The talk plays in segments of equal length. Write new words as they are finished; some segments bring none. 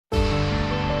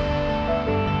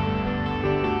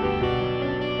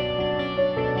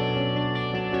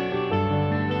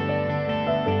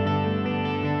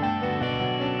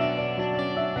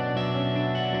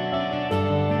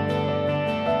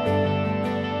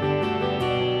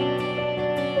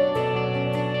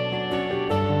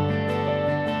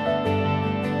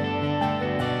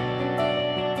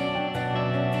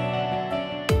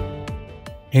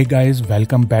Hey guys,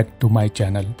 welcome back to my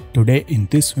channel. Today in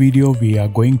this video we are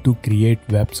going to create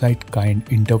website kind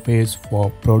interface for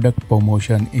product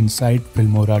promotion inside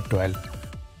Filmora 12.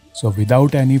 So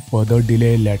without any further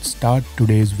delay, let's start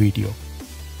today's video.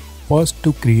 First,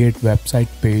 to create website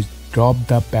page, drop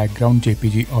the background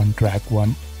JPG on track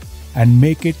 1 and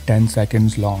make it 10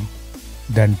 seconds long.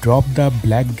 Then drop the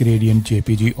black gradient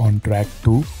JPG on track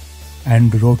 2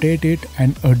 and rotate it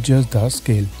and adjust the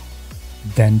scale.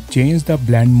 Then change the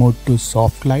blend mode to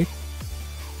soft light.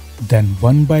 Then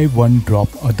one by one drop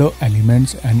other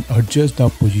elements and adjust the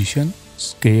position,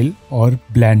 scale or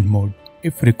blend mode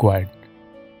if required.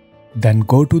 Then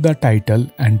go to the title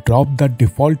and drop the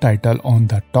default title on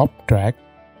the top track.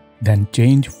 Then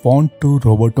change font to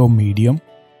Roboto medium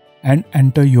and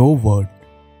enter your word.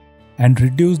 And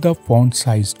reduce the font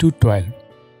size to 12.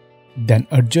 Then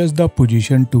adjust the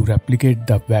position to replicate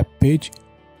the web page.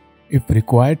 If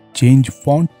required, change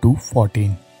font to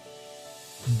 14.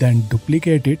 Then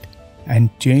duplicate it and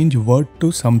change word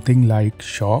to something like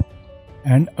shop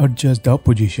and adjust the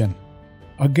position.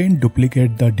 Again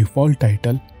duplicate the default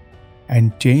title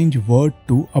and change word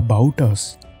to about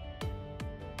us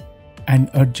and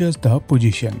adjust the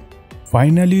position.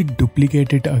 Finally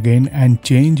duplicate it again and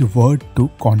change word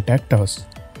to contact us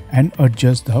and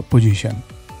adjust the position.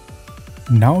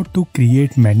 Now to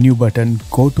create menu button,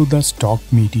 go to the stock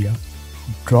media,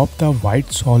 drop the white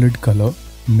solid color,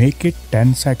 make it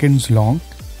 10 seconds long,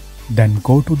 then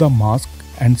go to the mask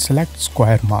and select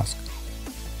square mask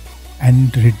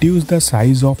and reduce the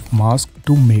size of mask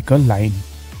to make a line.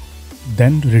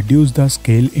 Then reduce the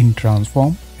scale in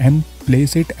transform and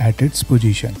place it at its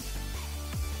position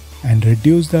and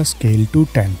reduce the scale to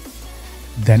 10.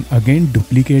 Then again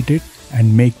duplicate it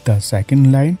and make the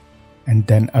second line and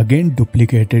then again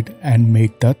duplicate it and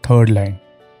make the third line.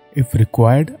 If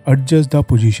required, adjust the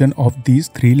position of these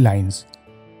 3 lines.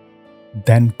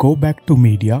 Then go back to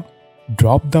media,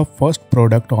 drop the first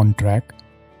product on track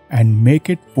and make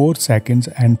it 4 seconds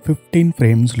and 15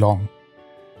 frames long.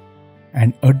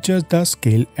 And adjust the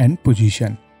scale and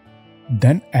position.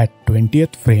 Then at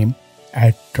 20th frame,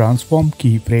 add transform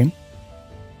keyframe.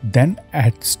 Then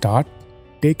at start,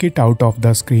 take it out of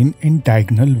the screen in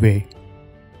diagonal way.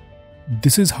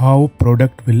 This is how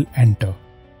product will enter.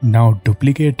 Now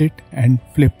duplicate it and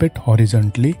flip it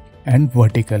horizontally and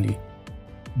vertically.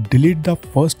 Delete the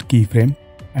first keyframe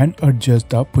and adjust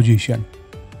the position.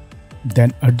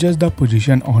 Then adjust the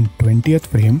position on 20th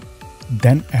frame.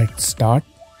 Then at start,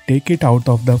 take it out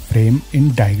of the frame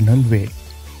in diagonal way.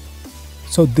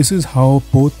 So this is how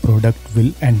both product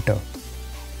will enter.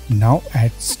 Now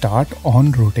at start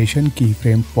on rotation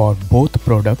keyframe for both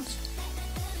products.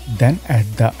 Then at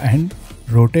the end,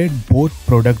 rotate both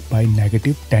product by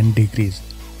 -10 degrees.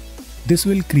 This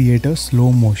will create a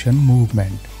slow motion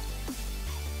movement.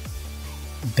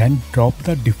 Then drop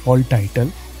the default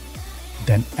title.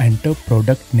 Then enter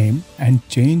product name and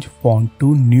change font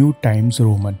to New Times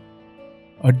Roman.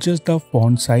 Adjust the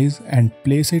font size and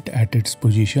place it at its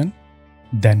position.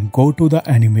 Then go to the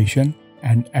animation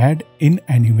and add in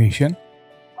animation.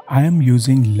 I am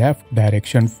using left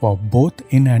direction for both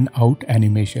in and out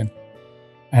animation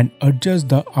and adjust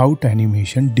the out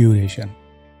animation duration.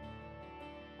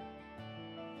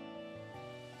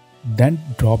 Then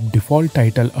drop default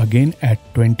title again at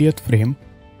 20th frame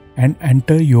and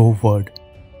enter your word.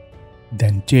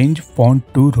 Then change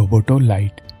font to Roboto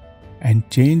Light and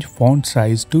change font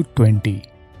size to 20.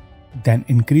 Then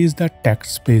increase the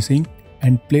text spacing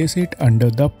and place it under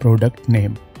the product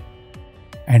name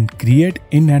and create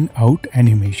in and out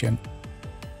animation.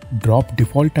 Drop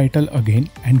default title again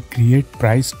and create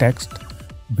price text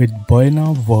with Buena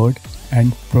word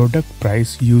and product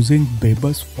price using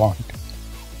Bebas font.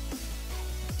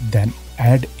 Then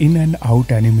add in and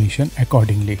out animation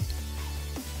accordingly.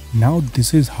 Now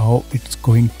this is how it's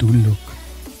going to look.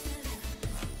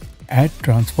 Add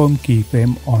transform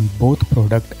keyframe on both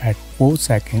product at 4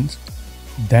 seconds.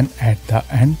 Then at the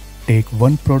end, take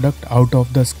one product out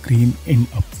of the screen in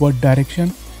upward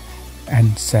direction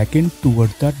and second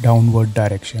towards the downward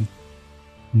direction.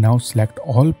 Now select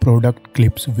all product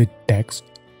clips with text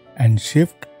and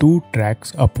shift 2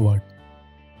 tracks upward.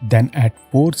 Then at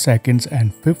 4 seconds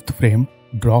and 5th frame,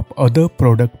 drop other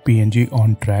product PNG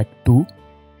on track 2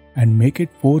 and make it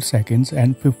 4 seconds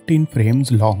and 15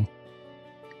 frames long.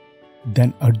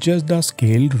 Then adjust the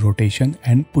scale, rotation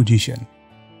and position.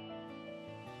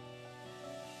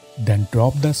 Then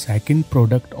drop the second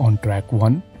product on track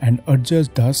 1 and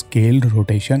adjust the scale,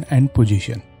 rotation and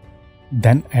position.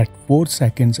 Then at 4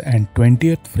 seconds and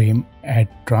 20th frame, add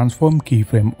transform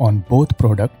keyframe on both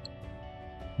product.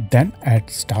 Then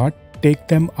at start, take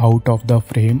them out of the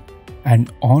frame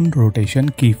and on rotation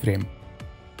keyframe.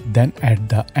 Then at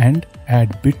the end,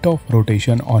 add bit of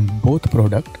rotation on both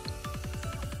product.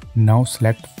 Now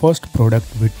select first product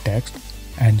with text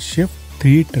and shift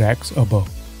 3 tracks above.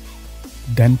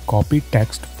 Then copy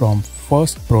text from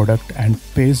first product and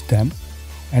paste them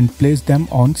and place them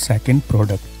on second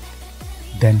product.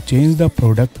 Then change the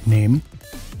product name,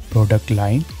 product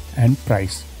line and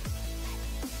price.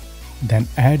 Then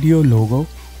add your logo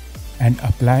and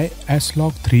apply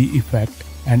S-Log3 effect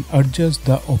and adjust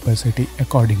the opacity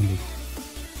accordingly.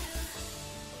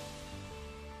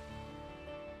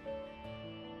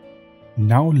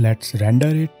 Now let's render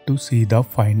it to see the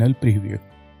final preview.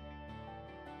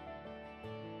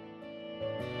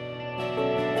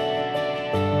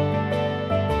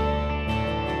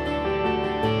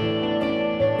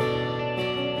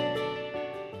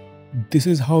 This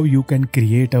is how you can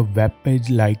create a web page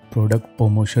like product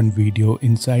promotion video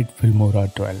inside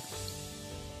Filmora 12.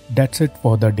 That's it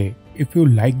for the day. If you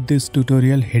like this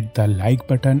tutorial, hit the like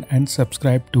button and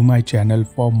subscribe to my channel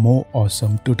for more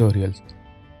awesome tutorials.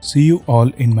 See you all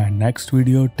in my next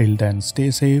video. Till then,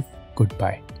 stay safe.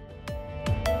 Goodbye.